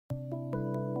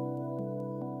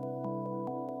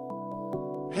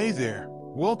Hey there,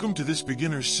 welcome to this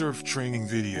beginner's surf training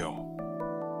video.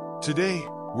 Today,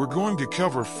 we're going to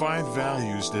cover 5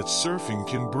 values that surfing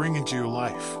can bring into your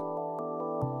life.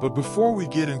 But before we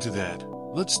get into that,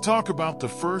 let's talk about the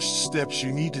first steps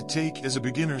you need to take as a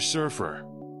beginner surfer.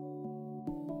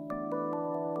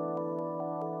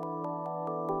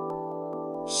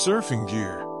 Surfing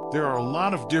gear. There are a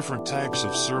lot of different types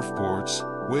of surfboards,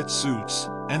 wetsuits,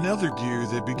 and other gear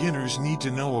that beginners need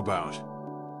to know about.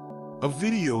 A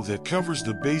video that covers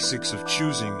the basics of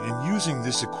choosing and using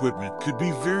this equipment could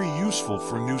be very useful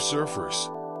for new surfers.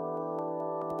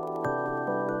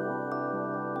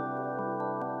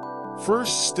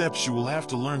 First steps, you will have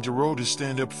to learn to row to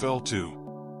stand-up fell to.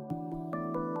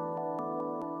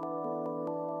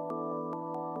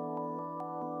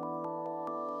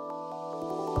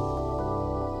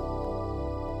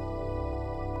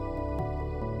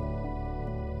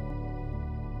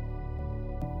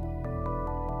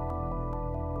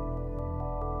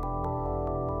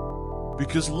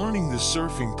 Because learning this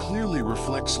surfing clearly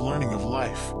reflects learning of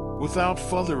life. Without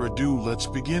further ado, let's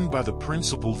begin by the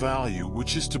principal value,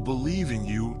 which is to believe in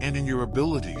you and in your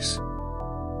abilities.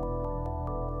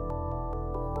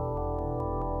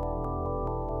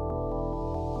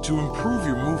 To improve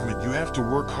your movement, you have to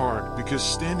work hard, because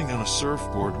standing on a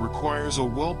surfboard requires a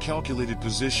well-calculated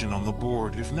position on the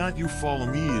board. If not, you fall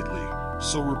immediately.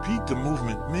 So repeat the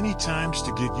movement many times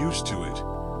to get used to it.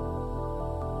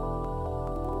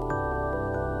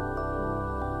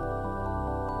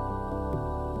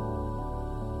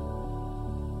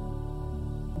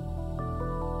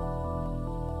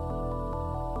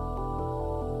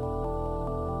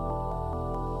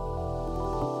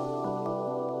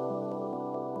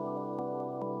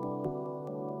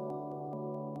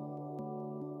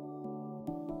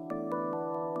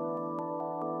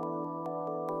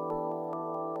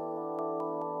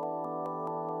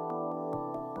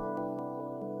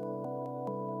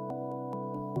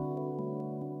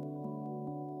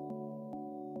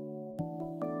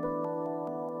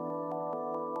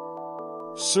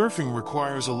 Surfing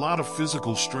requires a lot of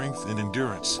physical strength and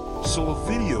endurance, so a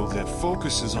video that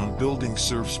focuses on building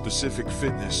surf-specific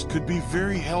fitness could be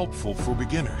very helpful for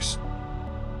beginners.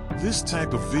 This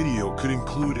type of video could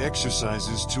include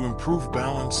exercises to improve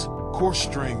balance, core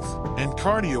strength, and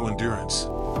cardio endurance.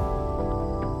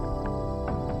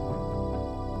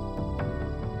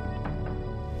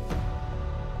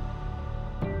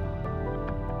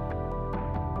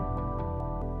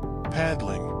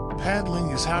 Paddling. Paddling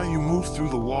is how you move through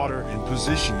the water and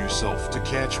position yourself to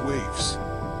catch waves.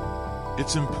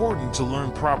 It's important to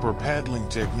learn proper paddling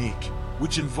technique,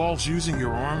 which involves using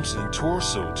your arms and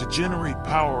torso to generate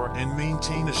power and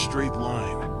maintain a straight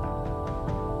line.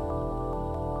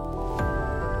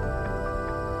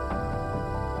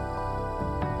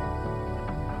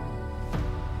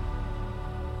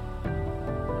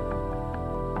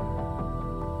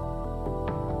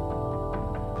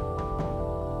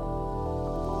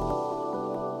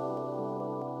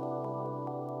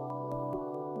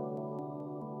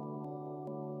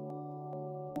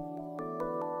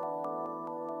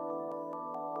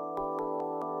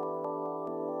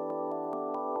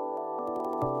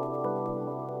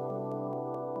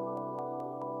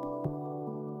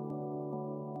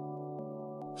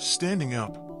 Standing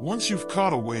up. Once you've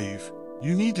caught a wave,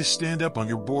 you need to stand up on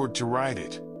your board to ride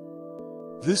it.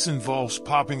 This involves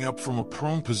popping up from a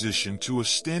prone position to a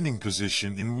standing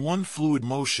position in one fluid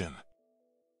motion.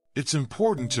 It's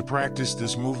important to practice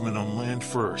this movement on land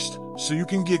first, so you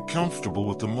can get comfortable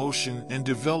with the motion and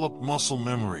develop muscle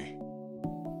memory.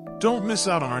 Don't miss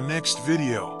out on our next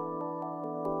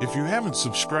video. If you haven't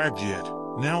subscribed yet,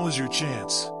 now is your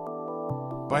chance.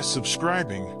 By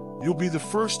subscribing, you'll be the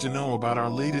first to know about our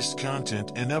latest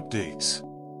content and updates.